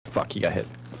Fuck, he got hit.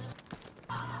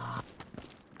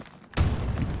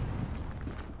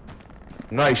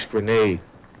 Nice grenade.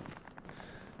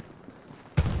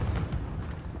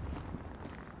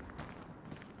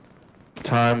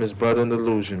 Time is but an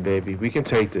illusion, baby. We can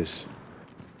take this.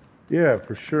 Yeah,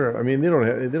 for sure. I mean, they don't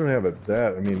have it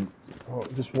that. I mean,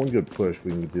 just one good push,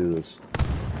 we can do this.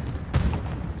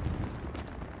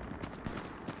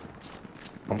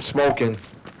 I'm smoking.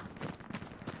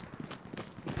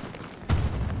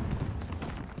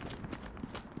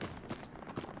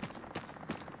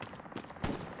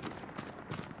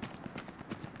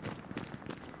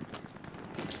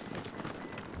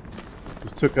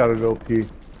 Just took out an OP.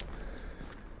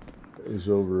 Is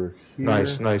over here.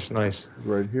 Nice, nice, nice.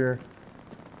 Right here.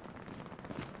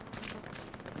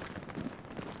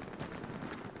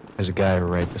 There's a guy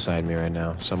right beside me right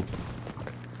now.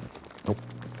 Nope.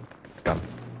 Got him.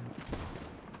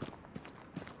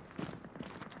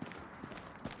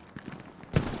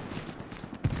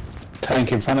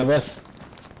 Tank in front of us.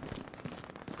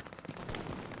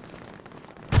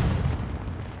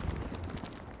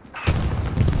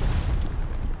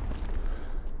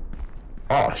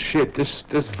 Oh shit! This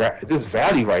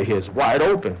valley right here is wide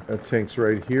open. That tank's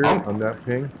right here on that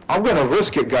ping. I'm gonna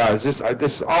risk it, guys. This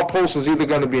outpost is either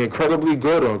gonna be incredibly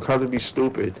good or incredibly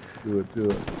stupid. Do it, do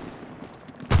it.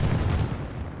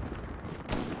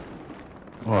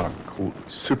 Oh, cool.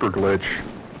 Super glitch.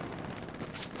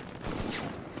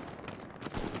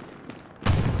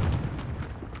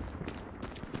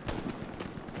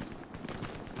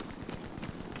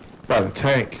 Got a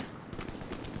tank.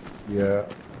 Yeah.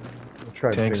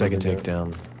 Tanks I can take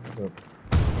down. Yep.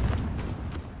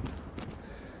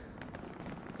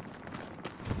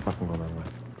 Fucking going on way.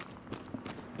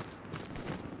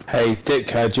 Hey,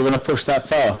 Dickhead, do you want to push that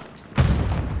far?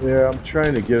 Yeah, I'm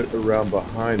trying to get around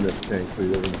behind this tank so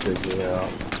he doesn't take me out.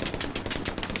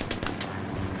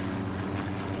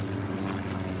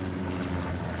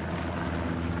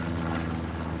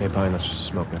 Hey, behind us,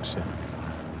 smoke next to you.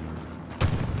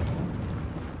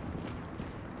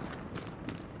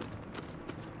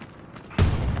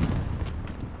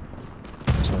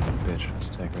 Son of a bitch, that's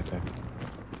a tank right there.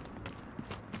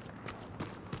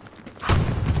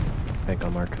 Tank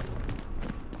on mark.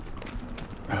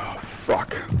 Oh,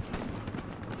 fuck.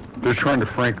 They're trying to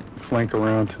flank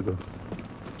around to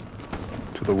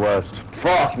the west.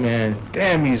 Fuck, man.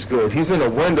 Damn, he's good. He's in a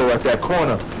window at that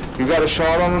corner. You got a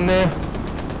shot on him there?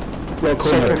 Well,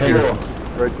 Second floor.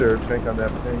 Right there, tank on that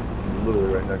ping.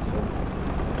 Literally right next to him.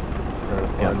 Trying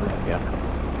to find him.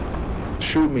 Yeah.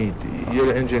 Shoot me. You're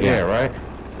the engineer, right?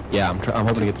 Yeah, I'm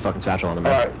hoping to get the fucking satchel on him,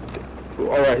 man.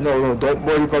 Alright, no, don't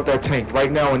worry about that tank.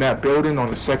 Right now in that building on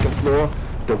the second floor,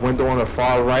 the window on the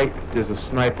far right, there's a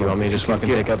sniper. You want me to just fucking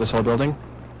take out this whole building?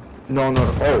 No.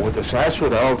 Oh, with the satchel,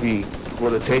 that'll be...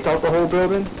 Will it take out the whole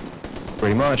building?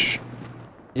 Pretty much.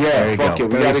 Yeah, fuck go.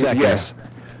 it. We 30 gotta... seconds. Yes.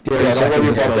 30 Yeah, don't seconds, worry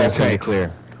this about that building's gonna be tank.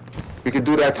 clear. We can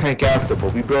do that tank after,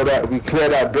 but we clear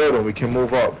that building, we can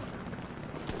move up.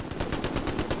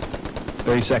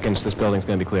 30 seconds, this building's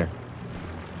gonna be clear.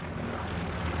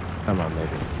 Come on, baby.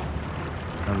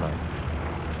 Come on.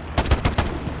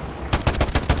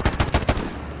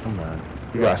 Come on.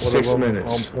 You got 6 minutes.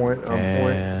 On point, on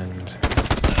And... point.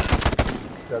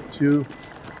 Got 2.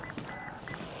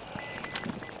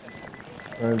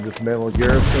 And dismantle a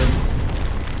garrison.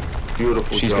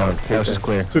 Beautiful She's job. gone. House is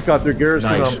clear. Took out their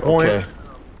garrison Nice, on point. okay.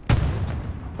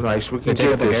 Nice, we They can take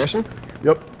get out the this. garrison?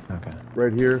 Yep, Okay.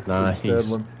 right here. Nice. Dead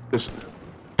one. This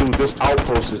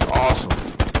outpost is awesome.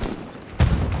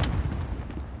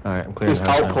 Alright, I'm clearing This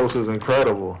the house now. outpost is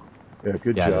incredible. Yeah,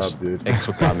 good Yeah, job, dude. It's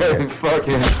what got me here.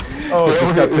 Fucking... Oh, it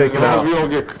just got as taken long as out. we don't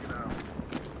get...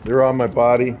 They're on my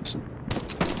body.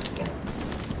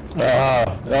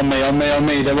 On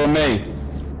me, they're on me.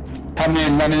 Come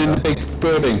in, running in the big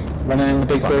building.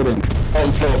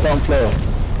 Bottom floor.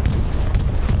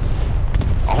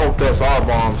 I hope that's our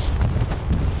bombs.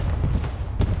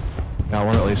 Got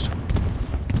one at least.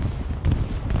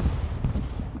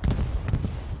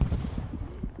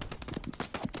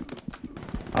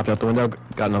 Popped out the window,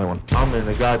 got another one. I'm in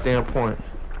the goddamn point.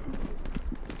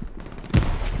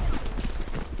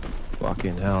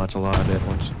 Fucking hell, that's a lot of dead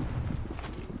ones.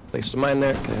 Placed a mine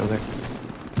there, okay, over there.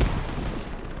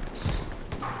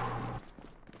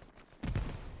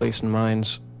 Placing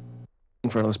mines in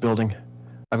front of this building.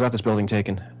 I've got this building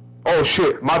taken. Oh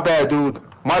shit, my bad, dude.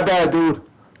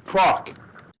 Fuck.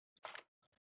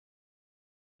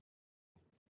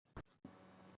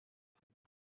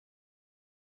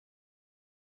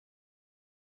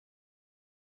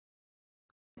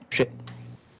 Shit.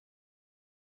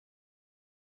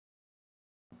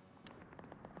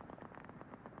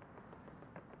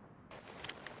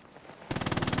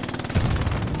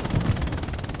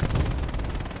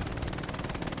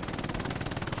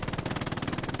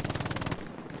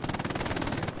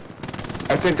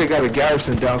 think they got a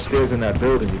garrison downstairs in that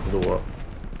building you blew up.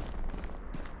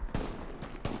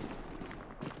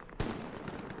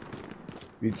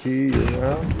 BT, you're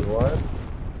around? You alive?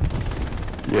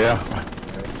 Yeah.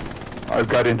 I've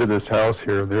got into this house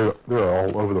here. They're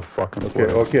all over the fucking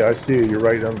place. Okay, I see you. You're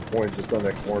right on the point, just on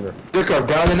that corner. Dicko,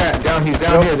 down in that. Down, he's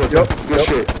down here. Dicko. Good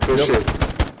shit. Good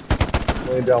shit.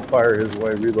 Laying down fire his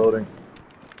way, reloading.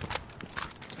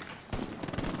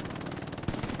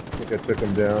 I think I took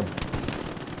him down.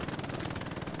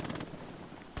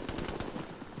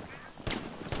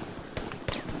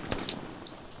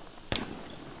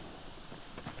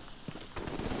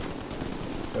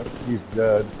 Yep, he's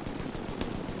dead.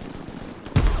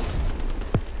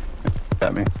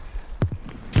 At me.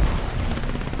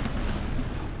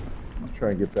 Try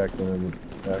and get back on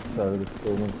the back side of this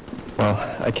building. Well,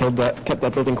 I kept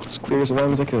that building as clear as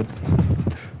long as I could.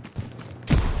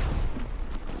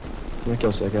 How many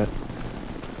kills did I get?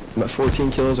 I'm at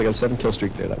 14 kills, I got a 7 kill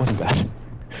streak there, that wasn't bad.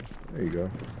 There you go.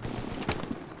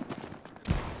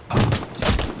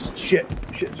 Shit,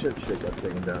 got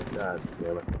taken down. God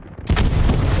damn it.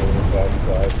 On the back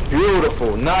side.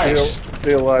 Beautiful. Nice.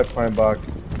 Stay alive, Pinebox.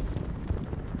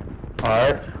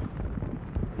 Alright.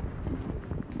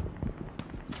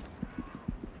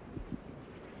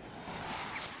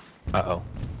 Uh-oh.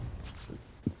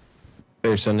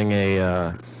 They're sending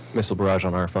a missile barrage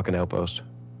on our fucking outpost.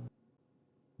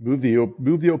 Move the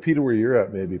OP to where you're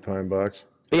at, maybe, Pinebox.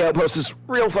 The outpost is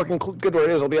real fucking good where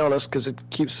it is, I'll be honest, because it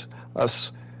keeps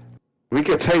us... We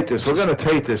can take this. We're gonna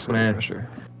take this, man. Pressure.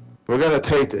 We're gonna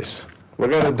take this. We're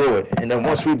gonna do it. And then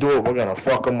once we do it, we're gonna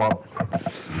fuck them up.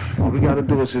 All we gotta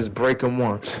do is just break them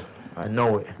once. I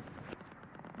know it.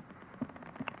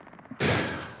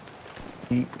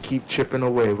 Keep chipping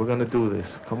away. We're gonna do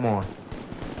this. Come on.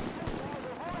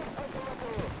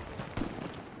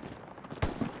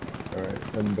 Alright,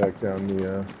 heading back down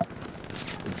the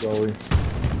gully.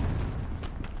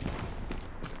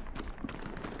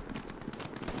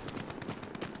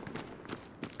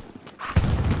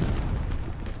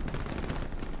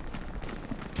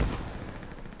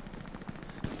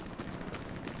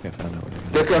 I found out what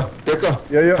they're doing. Dicko.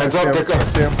 Yeah. Heads up, Dicko. I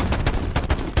see him.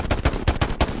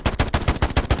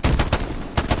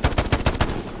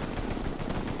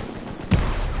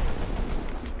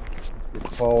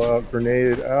 Call out,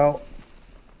 grenade out.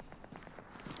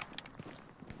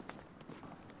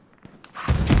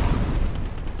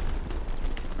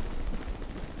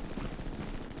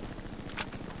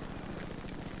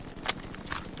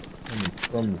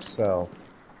 From the south.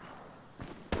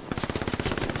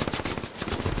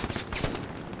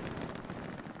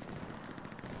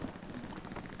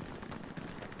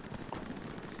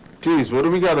 Jeez, what do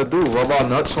we gotta do? Rub our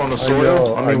nuts on the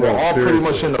soil? I mean, we're all pretty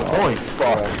much in the point.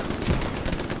 Fuck.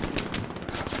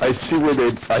 I see where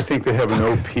I think they have an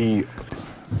OP.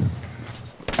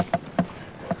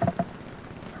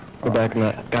 Go back in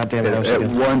that goddamn house At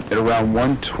again. at around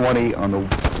 120 on the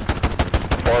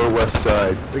far west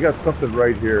side. We got something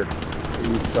right here.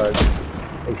 The east side.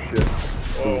 Oh shit.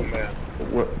 Oh man.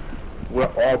 We're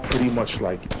all pretty much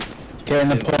like... Getting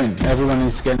the point. Everyone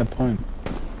needs to get in the point.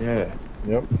 Yeah.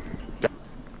 Yep.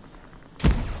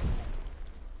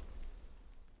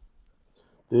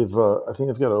 They've, I think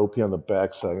they've got an OP on the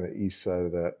back side and the east side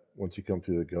of that once you come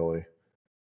through the gully.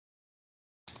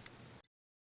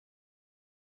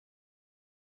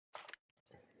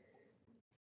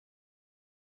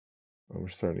 Oh, we're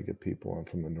starting to get people on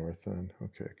from the north end.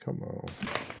 Okay, come on.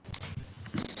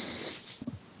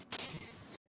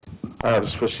 I have to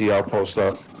switch the outpost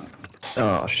up.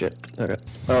 Oh shit. Okay.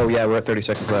 Oh yeah, we're at 30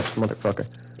 seconds left, motherfucker.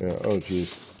 Yeah, oh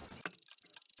jeez.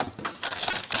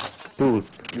 Dude,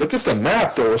 look at the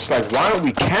map though. It's like, why aren't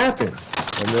we camping?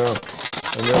 I know.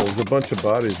 There's a bunch of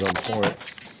bodies on point.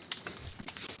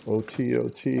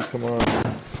 OT, come on.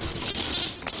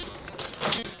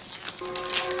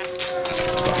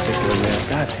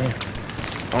 God damn.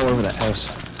 All over that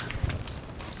house.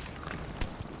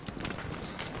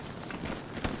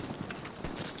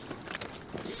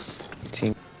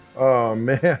 Oh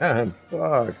man,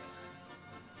 fuck.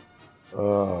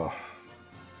 Oh.